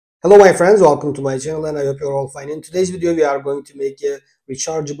Hello my friends, welcome to my channel and I hope you're all fine. In today's video we are going to make a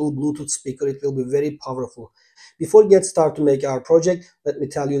rechargeable Bluetooth speaker. It will be very powerful. Before we get started to make our project, let me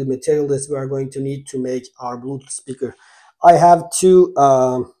tell you the material that we are going to need to make our Bluetooth speaker. I have two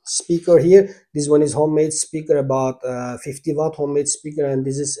speaker here. This one is homemade speaker, about 50 watt homemade speaker, and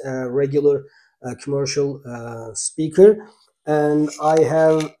this is a regular commercial speaker. And I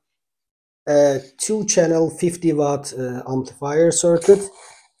have a 2-channel 50 watt amplifier circuit,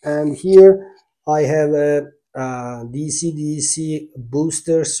 and here I have a DC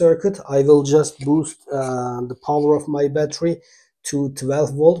booster circuit. I will just boost the power of my battery to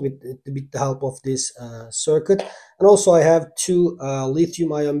 12 volt with the help of this circuit. And also I have two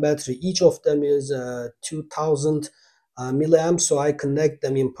lithium ion battery. Each of them is 2000 milliamps, so I connect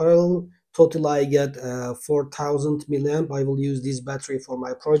them in parallel. Total I get 4000 milliamp. I will use this battery for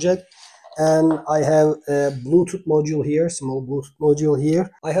my project. And I have a Bluetooth module here, small Bluetooth module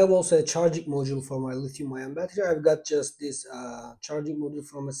here. I have also a charging module for my lithium ion battery. I've got just this charging module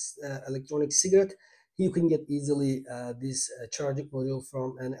from a electronic cigarette. You can get easily this charging module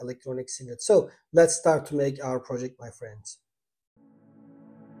from an electronic cigarette. So let's start to make our project, my friends.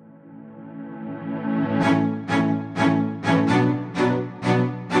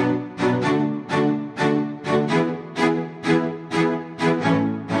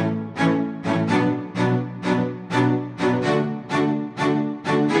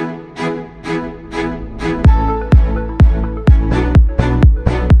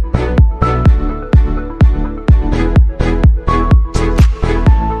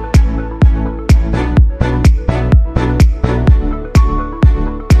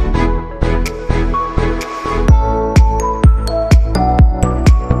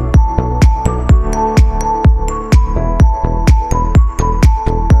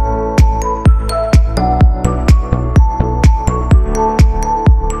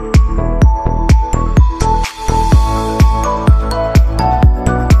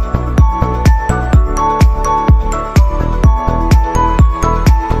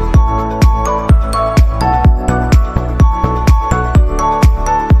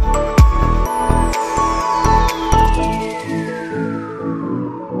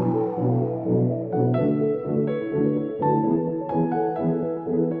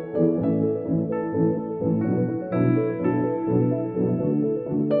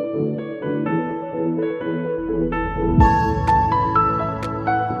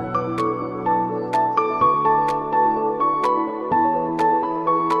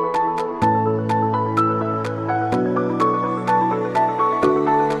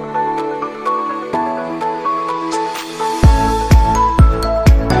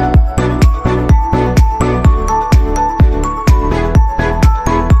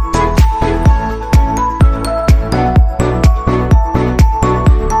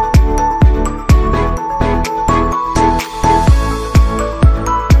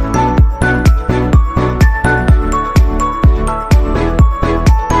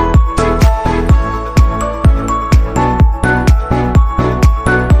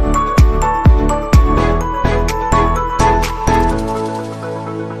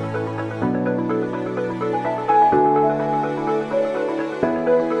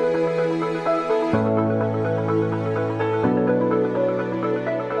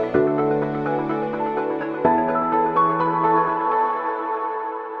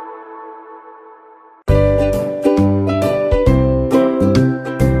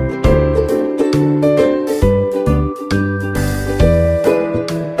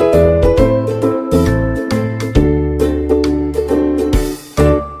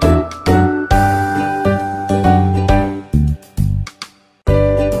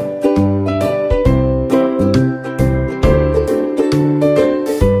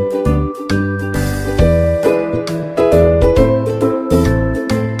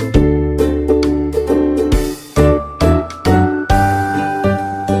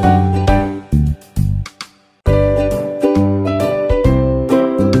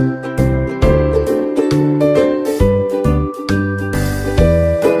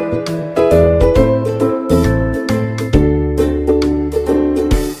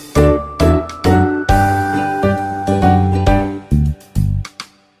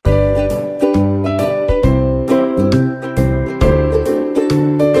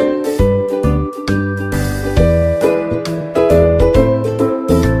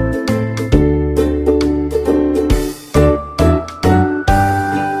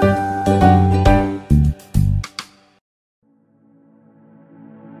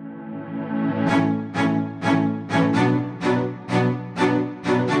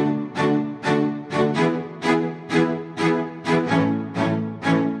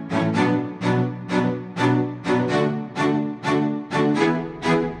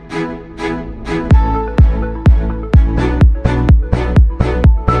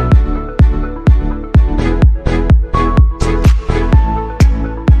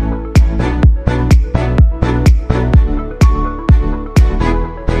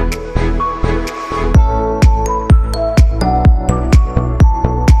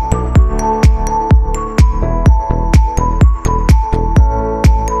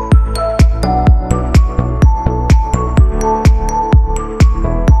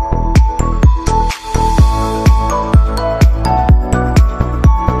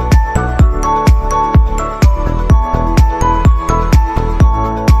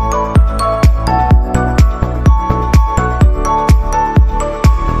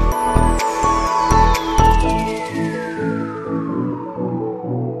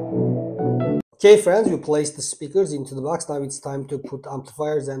 Okay, friends, we placed the speakers into the box. Now it's time to put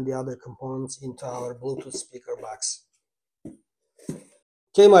amplifiers and the other components into our Bluetooth speaker box.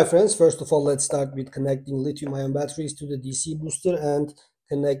 Okay, my friends, first of all, let's start with connecting lithium-ion batteries to the DC booster and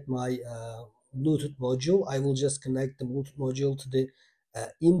connect my Bluetooth module. I will just connect the Bluetooth module to the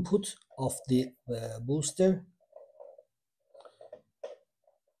input of the booster.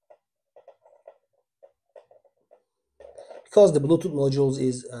 Because the Bluetooth modules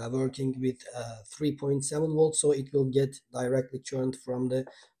is working with 3.7 volts, so it will get directly current from the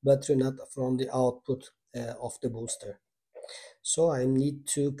battery, not from the output of the booster. So I need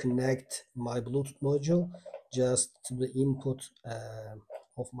to connect my Bluetooth module just to the input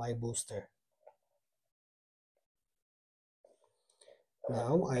of my booster.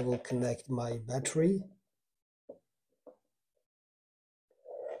 Now I will connect my battery.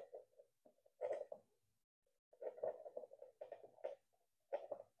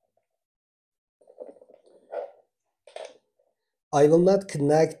 I will not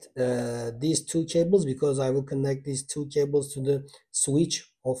connect these two cables because I will connect these two cables to the switch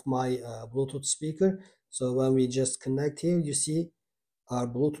of my Bluetooth speaker. So when we just connect here, you see our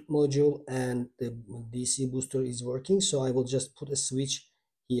Bluetooth module and the DC booster is working. So I will just put a switch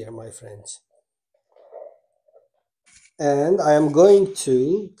here, my friends. And I am going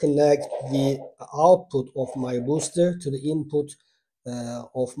to connect the output of my booster to the input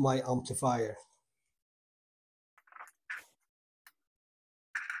of my amplifier.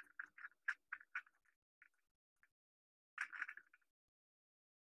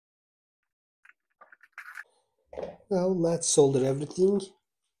 Now let's solder everything.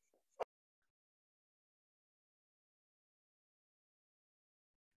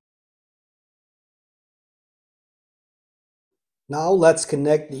 Now let's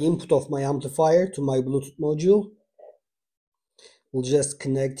connect the input of my amplifier to my Bluetooth module. We'll just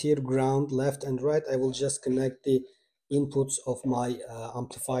connect here ground, left and right. I will just connect the inputs of my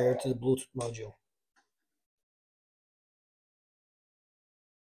amplifier to the Bluetooth module.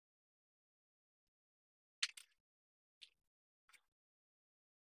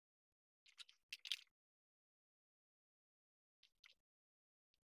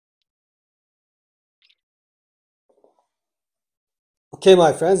 Okay,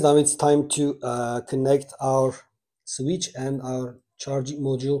 my friends, now it's time to connect our switch and our charging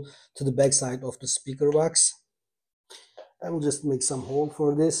module to the back side of the speaker box. I will just make some hole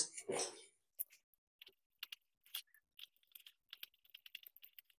for this.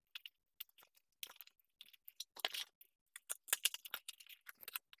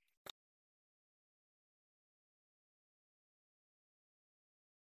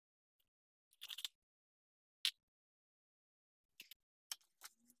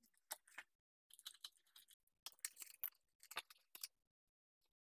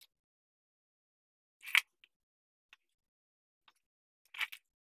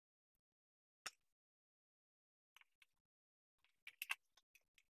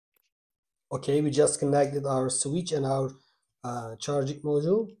 Okay, we just connected our switch and our charging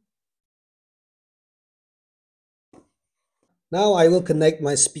module. Now I will connect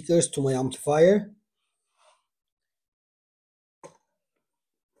my speakers to my amplifier.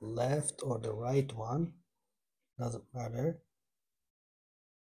 Left or the right one, doesn't matter.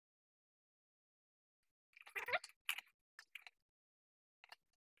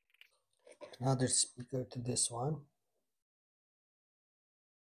 Another speaker to this one.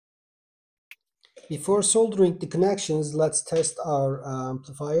 Before soldering the connections, let's test our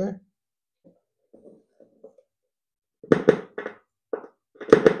amplifier.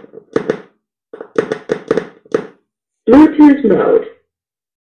 Bluetooth mode.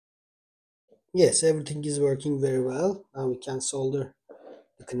 Yes, everything is working very well. Now we can solder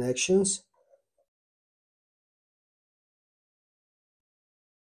the connections.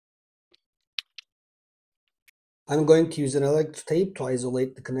 I'm going to use an electric tape to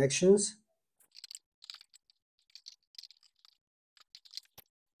isolate the connections.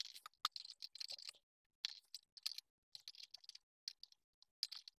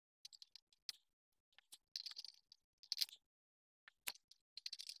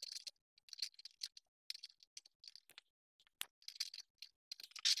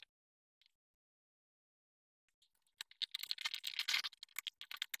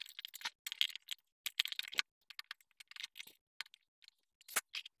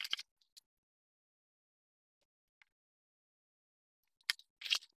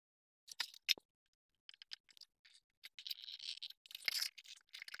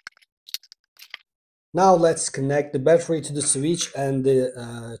 Now let's connect the battery to the switch and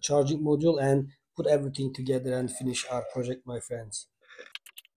the charging module and put everything together and finish our project, my friends.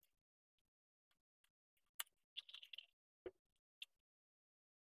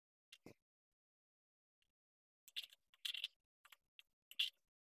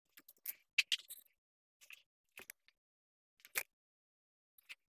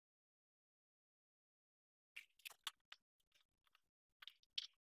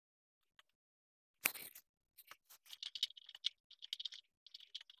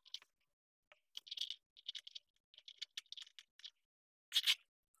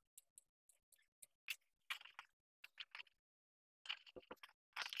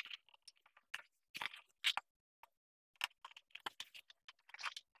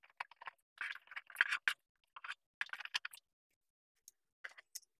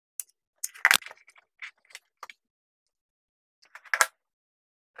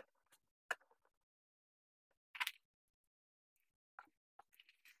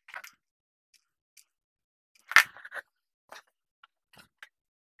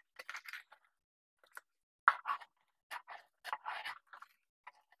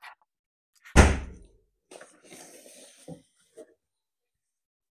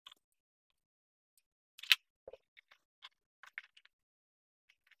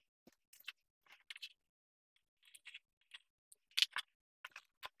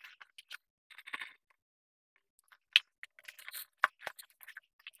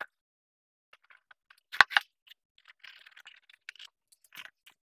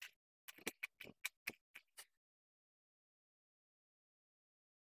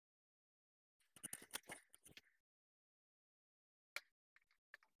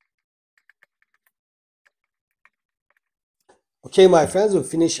 Okay, my friends, we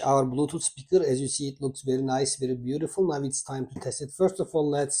finish our Bluetooth speaker. As you see, it looks very nice, very beautiful. Now it's time to test it. First of all,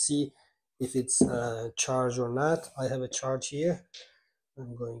 let's see if it's charged or not. I have a charge here.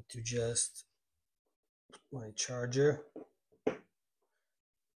 I'm going to just put my charger.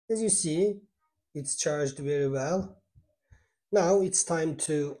 As you see, it's charged very well. Now it's time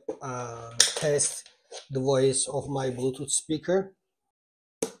to test the voice of my Bluetooth speaker.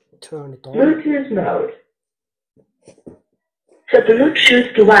 Turn it on. Bluetooth mode. The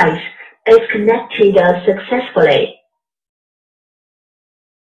Bluetooth device is connected successfully.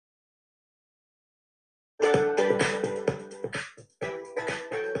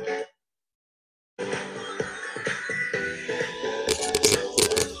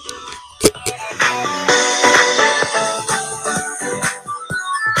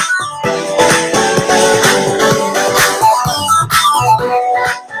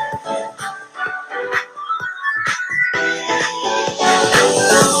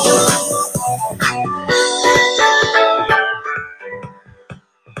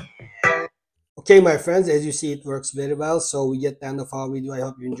 Okay, my friends, as you see, it works very well. So we get the end of our video. I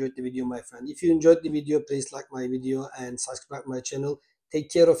hope you enjoyed the video, my friend. If you enjoyed the video, please like my video and subscribe my channel.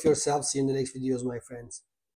 Take care of yourself. See you in the next videos, my friends.